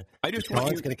kill you.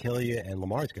 Sean's going to kill you, and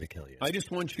Lamar's going to kill you. I just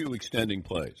want you extending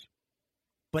plays.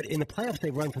 But in the playoffs,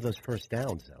 they run for those first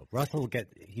downs, though. Russell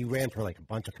he ran for like a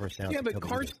bunch of first downs. Yeah, but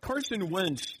Carson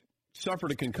Wentz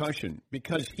suffered a concussion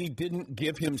because he didn't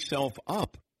give himself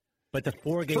up. But the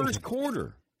 4 games first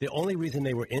quarter. The only reason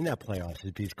they were in that playoffs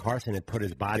is because Carson had put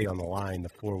his body on the line the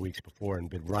 4 weeks before and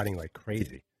been running like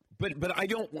crazy. But I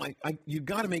don't want you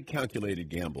got to make calculated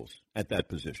gambles at that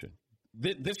position.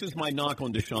 This is my knock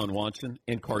on Deshaun Watson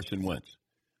and Carson Wentz.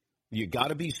 You got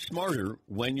to be smarter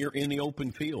when you're in the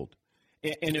open field.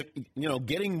 And if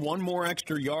getting one more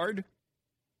extra yard,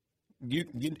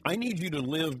 I need you to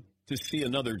live to see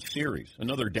another series,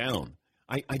 another down.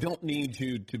 I don't need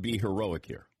you to be heroic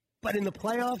here. But in the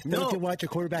playoffs, don't you want your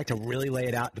quarterback to really lay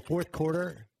it out? The fourth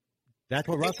quarter, that's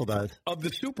what Russell does. Of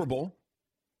the Super Bowl,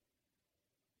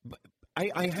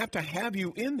 I have to have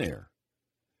you in there.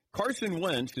 Carson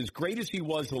Wentz, as great as he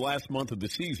was the last month of the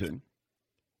season,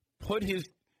 put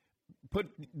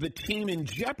the team in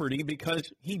jeopardy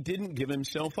because he didn't give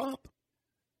himself up.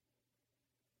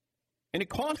 And it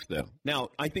cost them. Now,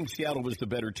 I think Seattle was the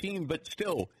better team, but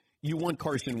still, you want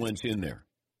Carson Wentz in there.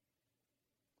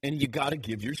 And you got to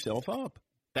give yourself up.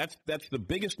 That's the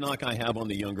biggest knock I have on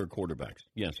the younger quarterbacks.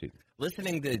 Yes, Heath.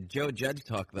 Listening to Joe Judge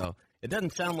talk, though, it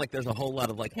doesn't sound like there's a whole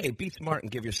lot of like, hey, be smart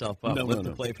and give yourself up. Live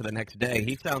to play for the next day.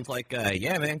 He sounds like,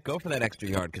 yeah, man, go for that extra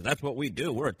yard because that's what we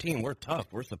do. We're a team. We're tough.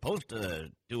 We're supposed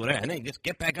to do whatever. And then just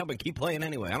get back up and keep playing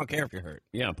anyway. I don't care if you're hurt.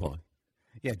 Yeah, Paul.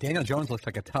 Yeah, Daniel Jones looks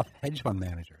like a tough hedge fund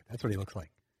manager. That's what he looks like.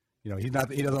 He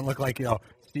doesn't look like,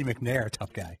 Steve McNair,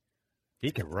 tough guy. He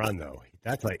can run, though.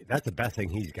 That's the best thing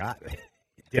he's got.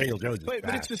 Daniel Jones is fast.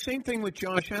 But it's the same thing with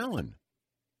Josh Allen.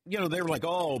 They were like,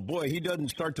 oh, boy, he doesn't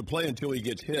start to play until he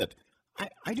gets hit.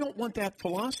 I don't want that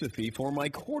philosophy for my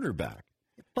quarterback.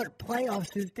 But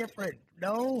playoffs is different.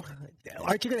 No?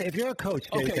 Aren't you going to – if you're a coach,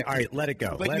 you say, all right, let it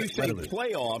go. But you say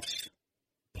playoffs,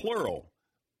 plural.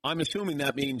 I'm assuming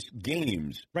that means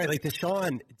games. Right, like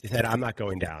Deshaun said, I'm not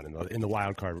going down in the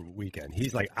wild card weekend.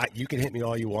 He's like, you can hit me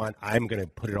all you want. I'm going to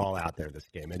put it all out there this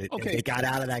game. And it got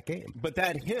out of that game. But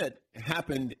that hit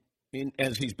happened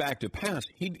as he's back to pass,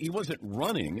 he wasn't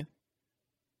running.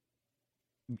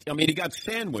 I mean, he got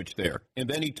sandwiched there, and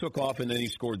then he took off, and then he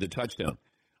scored the touchdown.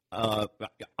 I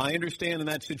understand in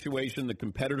that situation the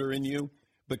competitor in you,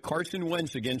 but Carson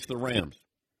Wentz against the Rams,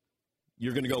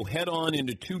 you're going to go head-on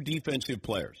into two defensive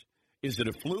players. Is it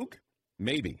a fluke?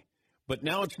 Maybe. But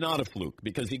now it's not a fluke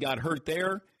because he got hurt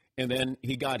there, and then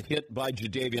he got hit by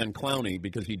Jadeveon Clowney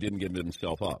because he didn't give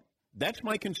himself up. That's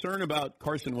my concern about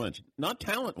Carson Wentz. Not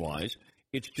talent-wise.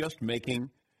 It's just making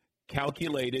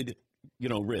calculated,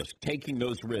 risk, taking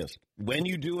those risks. When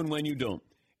you do and when you don't.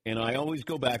 And I always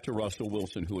go back to Russell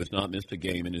Wilson, who has not missed a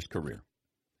game in his career.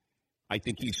 I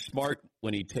think he's smart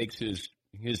when he takes his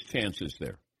chances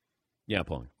there. Yeah,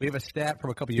 Paul. We have a stat from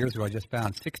a couple years ago I just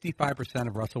found. 65%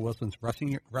 of Russell Wilson's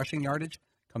rushing yardage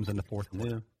comes in the fourth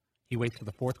quarter. Yeah. He waits for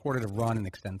the fourth quarter to run and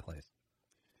extend plays.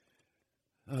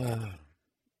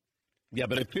 Yeah,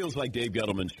 but it feels like Dave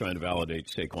Gettleman's trying to validate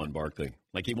Saquon Barkley.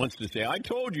 Like he wants to say, I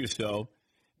told you so.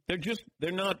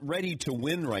 They're not ready to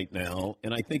win right now.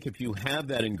 And I think if you have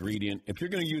that ingredient, if you're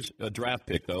going to use a draft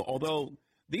pick, though, although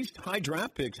these high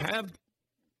draft picks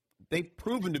they've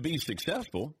proven to be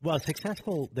successful. Well,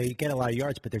 successful, they get a lot of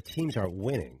yards, but their teams aren't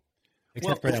winning,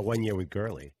 except for that 1 year with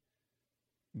Gurley.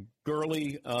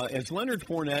 Gurley, has Leonard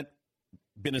Fournette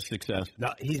been a success?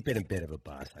 No, he's been a bit of a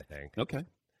bust, I think. Okay.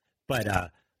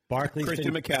 But Barkley's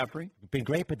Christian McCaffrey been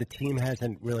great, but the team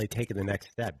hasn't really taken the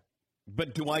next step.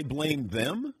 But do I blame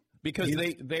them? Because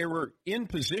they were in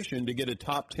position to get a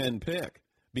top 10 pick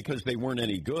because they weren't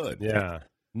any good. Yeah.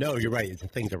 No, you're right. It's the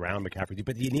things around McCaffrey.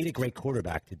 But you need a great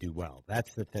quarterback to do well.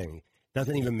 That's the thing. It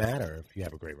doesn't even matter if you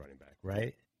have a great running back,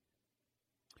 right?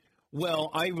 Well,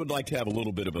 I would like to have a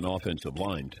little bit of an offensive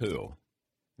line, too.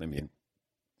 I mean,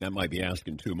 that might be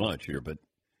asking too much here. But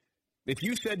if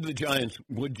you said to the Giants,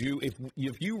 would you,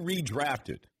 if you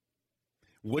redrafted,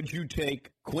 would you take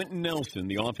Quentin Nelson,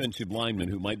 the offensive lineman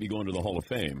who might be going to the Hall of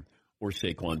Fame, or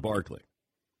Saquon Barkley?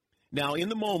 Now, in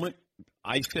the moment,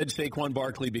 I said Saquon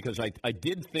Barkley because I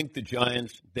did think the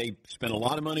Giants, they spent a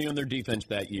lot of money on their defense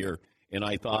that year, and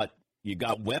I thought you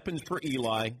got weapons for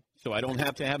Eli, so I don't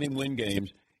have to have him win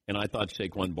games, and I thought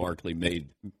Saquon Barkley made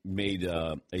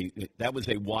that was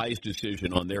a wise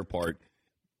decision on their part,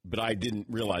 but I didn't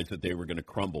realize that they were going to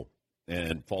crumble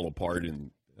and fall apart,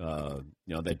 and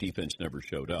that defense never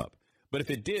showed up. But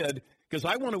if it did, because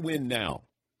I want to win now.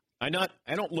 I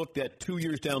don't look at 2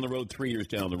 years down the road, 3 years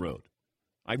down the road.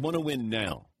 I want to win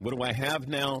now. What do I have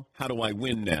now? How do I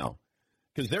win now?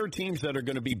 Because there are teams that are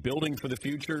going to be building for the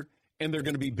future, and they're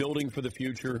going to be building for the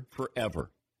future forever.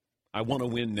 I want to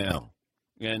win now.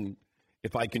 And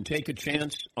if I can take a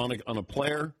chance on a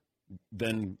player,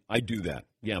 then I do that.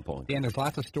 Yeah, Paul. Dan, there's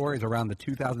lots of stories around the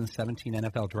 2017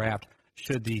 NFL Draft.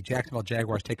 Should the Jacksonville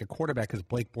Jaguars take a quarterback because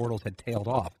Blake Bortles had tailed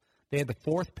off? They had the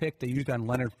fourth pick. They used on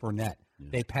Leonard Fournette. Yeah.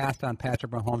 They passed on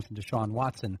Patrick Mahomes and Deshaun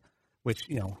Watson, which,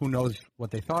 who knows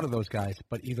what they thought of those guys.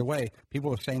 But either way, people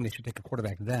were saying they should take a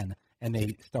quarterback then, and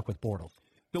they stuck with Bortles.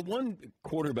 The one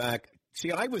quarterback,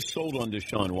 see, I was sold on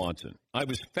Deshaun Watson. I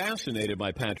was fascinated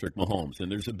by Patrick Mahomes, and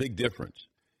there's a big difference.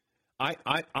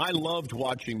 I loved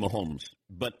watching Mahomes,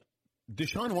 but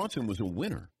Deshaun Watson was a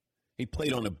winner. He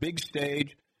played on a big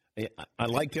stage. I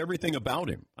liked everything about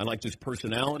him. I liked his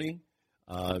personality,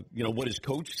 what his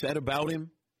coach said about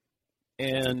him.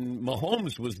 And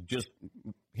Mahomes was just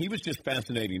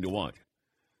fascinating to watch.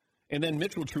 And then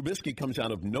Mitchell Trubisky comes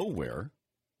out of nowhere,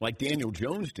 like Daniel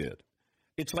Jones did.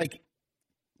 It's like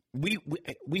we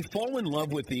fall in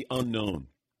love with the unknown.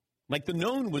 Like the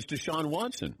known was Deshaun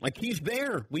Watson. Like he's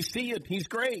there. We see it. He's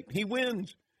great. He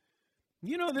wins.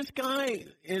 This guy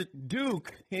is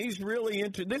Duke. He's really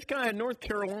into this guy in North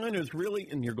Carolina is really,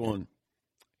 and you're going,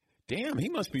 damn, he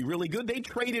must be really good. They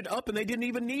traded up, and they didn't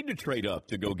even need to trade up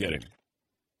to go get him.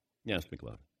 Yes,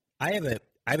 McLeod. I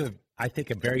have I think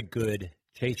a very good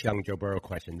Chase Young, Joe Burrow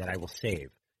question that I will save.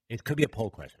 It could be a poll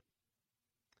question.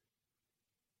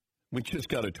 We just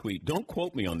got a tweet. Don't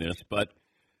quote me on this, but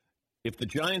if the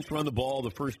Giants run the ball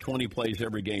the first 20 plays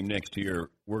every game next year,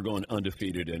 we're going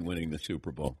undefeated and winning the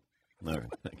Super Bowl. All right,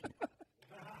 thank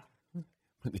you.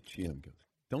 When the GM goes,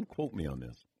 don't quote me on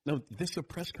this. No, this is a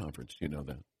press conference. You know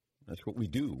that. That's what we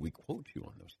do. We quote you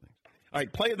on those things. All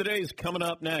right, Play of the Day is coming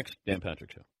up next. Dan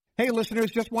Patrick Show. Hey,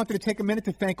 listeners, just wanted to take a minute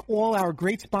to thank all our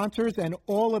great sponsors and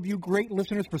all of you great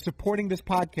listeners for supporting this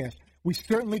podcast. We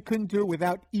certainly couldn't do it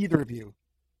without either of you.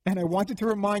 And I wanted to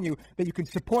remind you that you can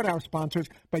support our sponsors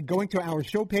by going to our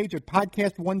show page at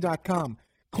podcastone.com,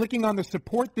 clicking on the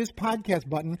Support This Podcast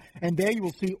button, and there you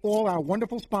will see all our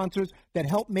wonderful sponsors that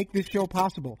help make this show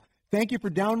possible. Thank you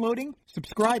for downloading,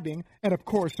 subscribing, and, of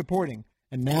course, supporting.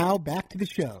 And now, back to the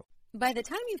show. By the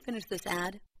time you finish this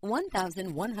ad,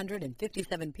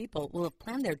 1,157 people will have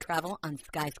planned their travel on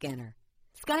Skyscanner.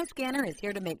 Skyscanner is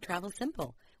here to make travel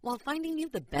simple while finding you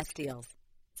the best deals.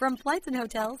 From flights and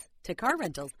hotels to car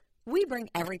rentals, we bring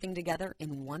everything together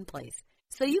in one place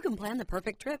so you can plan the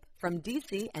perfect trip from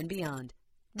D.C. and beyond.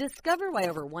 Discover why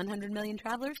over 100 million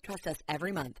travelers trust us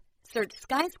every month. Search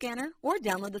Skyscanner or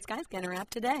download the Skyscanner app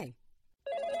today.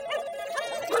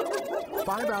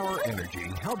 5-Hour Energy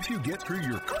helps you get through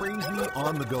your crazy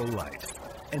on-the-go life.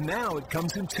 And now it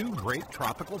comes in 2 great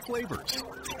tropical flavors,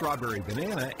 Strawberry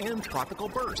Banana and Tropical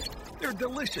Burst. They're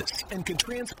delicious and can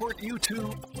transport you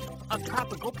to a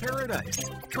tropical paradise.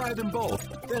 Try them both,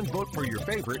 then vote for your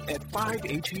favorite at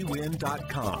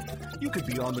 5HEWin.com. You could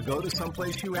be on the go to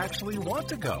someplace you actually want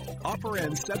to go. Offer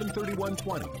ends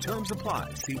 7/31/20. Terms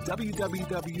apply. See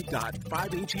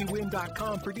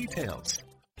www.5HEWin.com for details.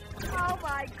 Oh,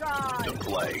 my God. The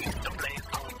play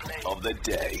of the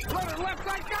day. Left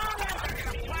side, got it.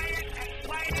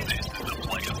 This is the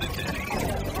play of the day.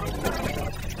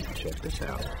 Check this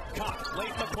out. Cox,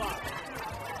 late the clock.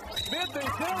 Smith is there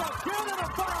again and a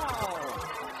foul.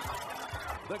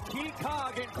 The key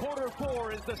cog in quarter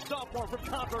 4 is the sophomore from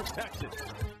Converse, Texas.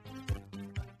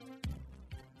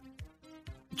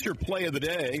 It's your play of the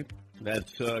day.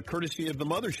 That's courtesy of the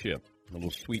Mothership.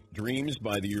 Little Sweet Dreams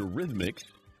by the Eurythmics.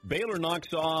 Baylor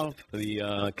knocks off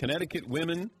the Connecticut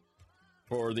women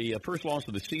for the first loss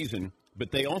of the season, but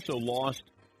they also lost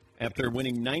after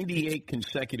winning 98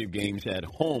 consecutive games at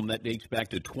home. That dates back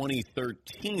to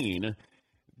 2013.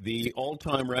 The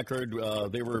all-time record,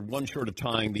 they were one short of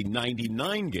tying the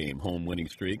 99-game home winning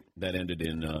streak that ended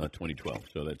in 2012.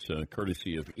 So that's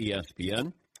courtesy of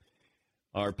ESPN.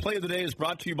 Our play of the day is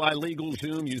brought to you by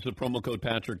LegalZoom. Use the promo code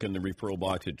Patrick in the referral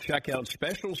box at checkout.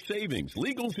 Special savings.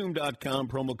 LegalZoom.com,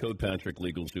 promo code Patrick,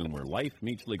 LegalZoom, where life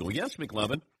meets legal. Yes,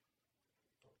 McLevin?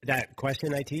 That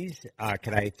question I teased,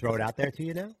 can I throw it out there to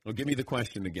you now? Well, give me the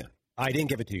question again. I didn't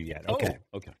give it to you yet. Okay.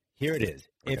 Oh, okay. Here it is.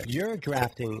 Okay. If you're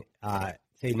drafting,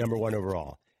 say, number 1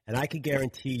 overall, and I could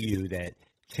guarantee you that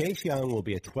Chase Young will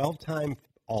be a 12-time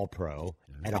All-Pro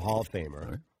and a Hall of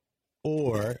Famer,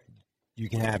 or you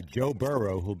can have Joe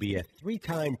Burrow, who'll be a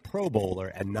 3-time Pro Bowler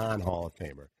and non-Hall of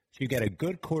Famer. So you get a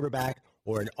good quarterback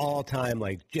or an all-time,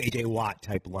 like, J.J. Watt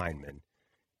type lineman.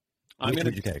 Which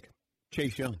would you take?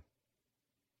 Chase Young.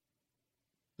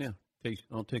 Yeah,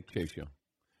 I'll take Chase Young.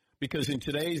 Because in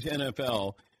today's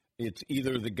NFL, it's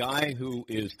either the guy who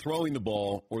is throwing the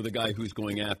ball or the guy who's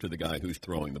going after the guy who's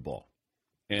throwing the ball.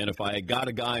 And if I got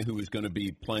a guy who is going to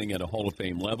be playing at a Hall of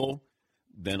Fame level,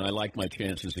 then I like my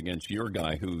chances against your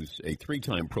guy who's a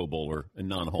 3-time Pro Bowler and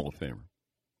non-Hall of Famer.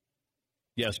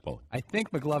 Yes, Paul. I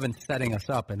think McLevin's setting us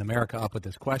up and America up with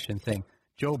this question, saying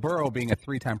Joe Burrow being a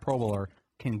 3-time Pro Bowler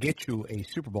can get you a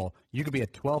Super Bowl. You could be a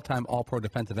 12-time All-Pro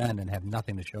defensive end and have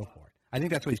nothing to show for it. I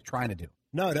think that's what he's trying to do.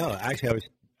 No. Actually,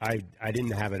 I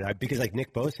didn't have it because like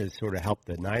Nick Bosa has sort of helped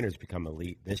the Niners become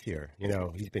elite this year. You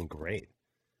know, he's been great.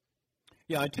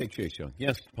 Yeah, I'd take Chase Young.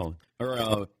 Yes, Paul.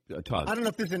 Or Todd. I don't know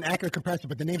if this is an accurate comparison,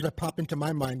 but the names that pop into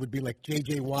my mind would be like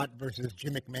J.J. Watt versus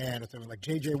Jim McMahon or something. Like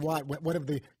J.J. Watt, what have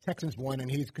the Texans won?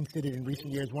 And he's considered in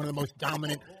recent years one of the most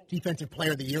dominant defensive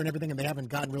player of the year and everything, and they haven't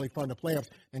gotten really far in the playoffs.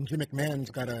 And Jim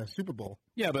McMahon's got a Super Bowl.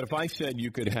 Yeah, but if I said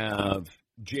you could have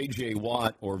J.J.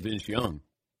 Watt or Vince Young.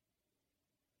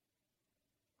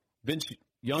 Vince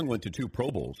Young went to 2 Pro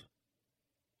Bowls,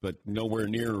 but nowhere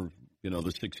near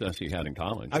the success he had in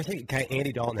college. I was thinking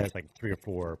Andy Dalton has like 3 or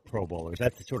 4 Pro Bowlers.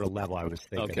 That's the sort of level I was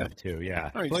thinking of, too.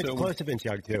 Yeah. All right, but it's close to Vince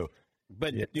Young, too.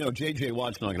 But, J.J.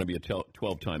 Watt's not going to be a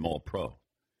 12-time All-Pro.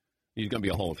 He's going to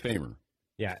be a Hall of Famer.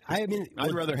 Yeah. I mean,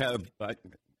 I'd rather have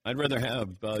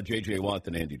J.J. Watt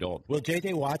than Andy Dalton. Will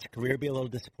J.J. Watt's career be a little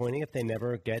disappointing if they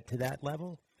never get to that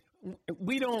level?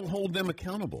 We don't hold them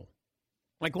accountable.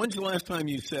 Like, when's the last time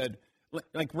you said,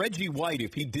 like Reggie White,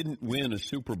 if he didn't win a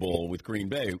Super Bowl with Green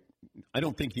Bay, I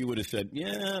don't think you would have said,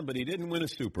 yeah, but he didn't win a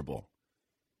Super Bowl.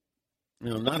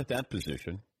 Not at that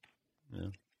position. Yeah,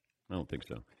 I don't think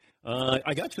so.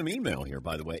 I got some email here,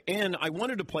 by the way, and I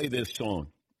wanted to play this song.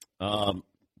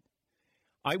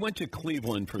 I went to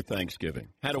Cleveland for Thanksgiving.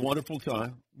 Had a wonderful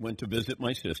time. Went to visit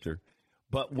my sister.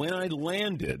 But when I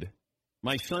landed,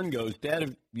 my son goes, Dad,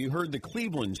 have you heard the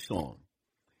Cleveland song?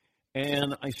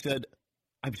 And I said,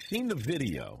 I've seen the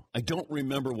video. I don't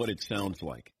remember what it sounds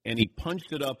like. And he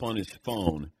punched it up on his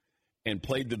phone and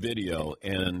played the video,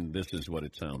 and this is what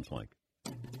it sounds like.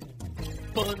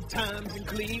 Fun times in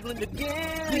Cleveland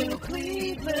again. Little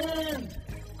Cleveland.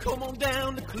 Come on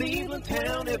down to Cleveland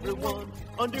town, everyone.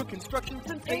 Under construction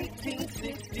since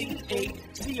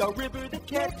 1868. See our river that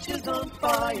catches on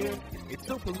fire. It's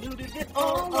so polluted that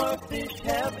all our fish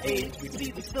have AIDS. We see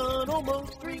the sun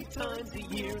almost 3 times a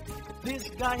year. This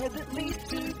guy has at least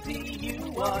 2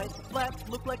 DUIs. The flats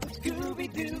look like a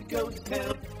Scooby-Doo ghost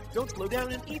town. Don't slow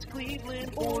down in East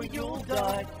Cleveland or you'll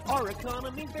die. Our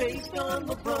economy's based on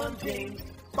LeBron James.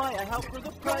 Buy a house for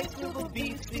the price of a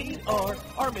VCR.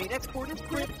 Our main export is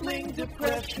crippling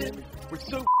depression. We're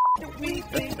so that we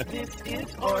think this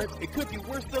is art. It could be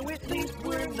worse, though at least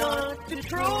we're not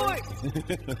Detroit.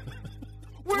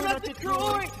 We're not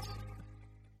Detroit.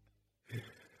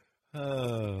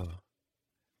 I'm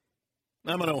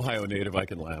an Ohio native. I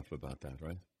can laugh about that,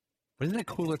 right? But isn't it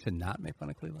cooler to not make fun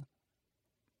of Cleveland?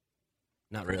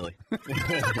 Not really.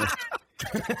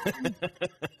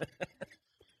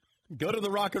 Go to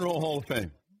the Rock and Roll Hall of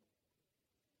Fame.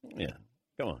 Yeah,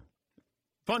 come on.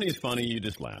 Funny is funny. You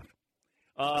just laugh.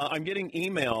 I'm getting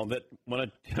email that want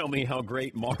to tell me how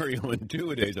great Mario and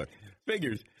Two-A-Days are.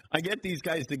 Figures. I get these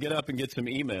guys to get up and get some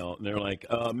email, and they're like,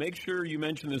 make sure you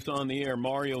mention this on the air.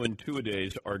 Mario and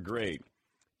Two-A-Days are great.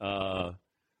 What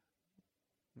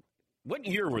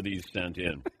year were these sent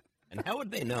in? And how would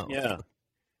they know? Yeah.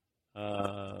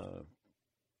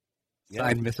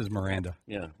 Signed Mrs. Miranda.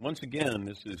 Yeah. Once again,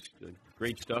 this is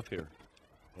great stuff here.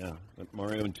 Yeah.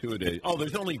 Mario and Two-A-Days. Oh,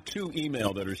 there's only 2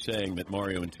 email that are saying that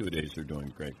Mario and Two-A-Days are doing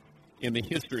great. In the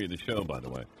history of the show, by the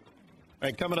way. All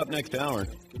right, coming up next hour.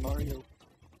 Mario.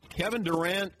 Kevin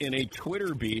Durant in a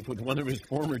Twitter beef with one of his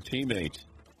former teammates.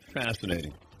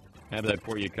 Fascinating. Have that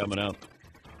for you coming up.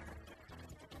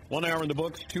 1 hour in the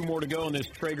books, 2 more to go on this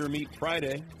Traeger Meat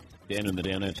Friday. Dan and the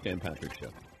Danettes, Dan Patrick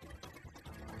Show.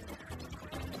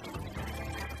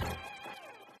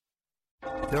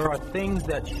 There are things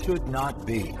that should not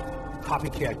be.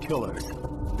 Copycat killers.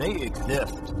 They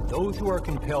exist. Those who are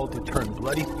compelled to turn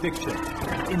bloody fiction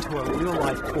into a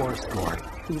real-life horror story.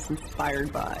 Who's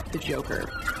inspired by the Joker.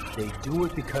 They do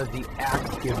it because the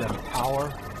acts give them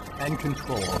power and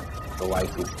control. The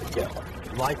license to kill.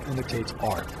 Life imitates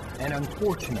art. And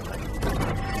unfortunately,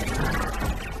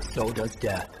 so does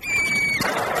death.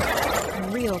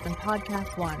 Reels and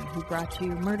Podcast One, who brought you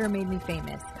Murder Made Me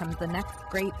Famous, comes the next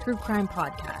great true crime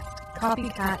podcast,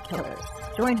 Copycat Killers.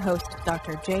 Join host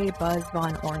Dr. J. Buzz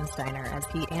Von Ornsteiner as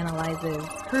he analyzes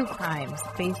true crimes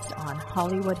based on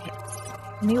Hollywood hits.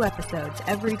 New episodes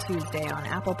every Tuesday on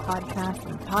Apple Podcasts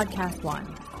and Podcast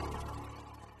One.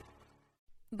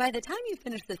 By the time you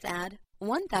finish this ad,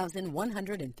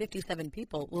 1,157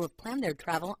 people will have planned their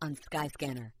travel on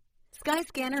Skyscanner.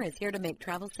 Skyscanner is here to make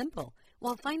travel simple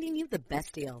while finding you the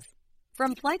best deals.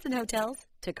 From flights and hotels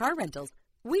to car rentals,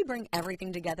 we bring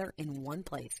everything together in one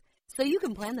place so you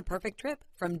can plan the perfect trip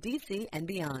from D.C. and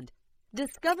beyond.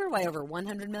 Discover why over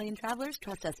 100 million travelers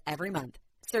trust us every month.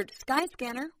 Search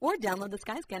Skyscanner or download the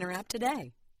Skyscanner app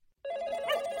today.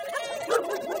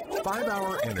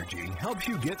 5-Hour Energy helps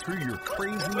you get through your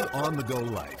crazy on-the-go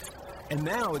life. And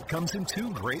now it comes in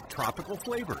 2 great tropical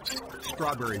flavors,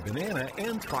 Strawberry Banana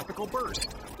and Tropical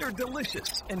Burst. They're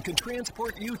delicious and can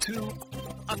transport you to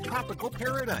a tropical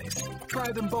paradise.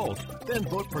 Try them both, then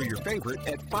vote for your favorite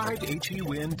at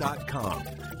 5HEWin.com.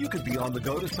 You could be on the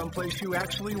go to someplace you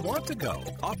actually want to go.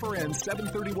 Offer ends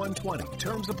 7/31/20.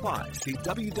 Terms apply. See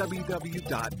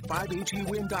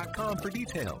www.5HEWin.com for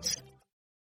details.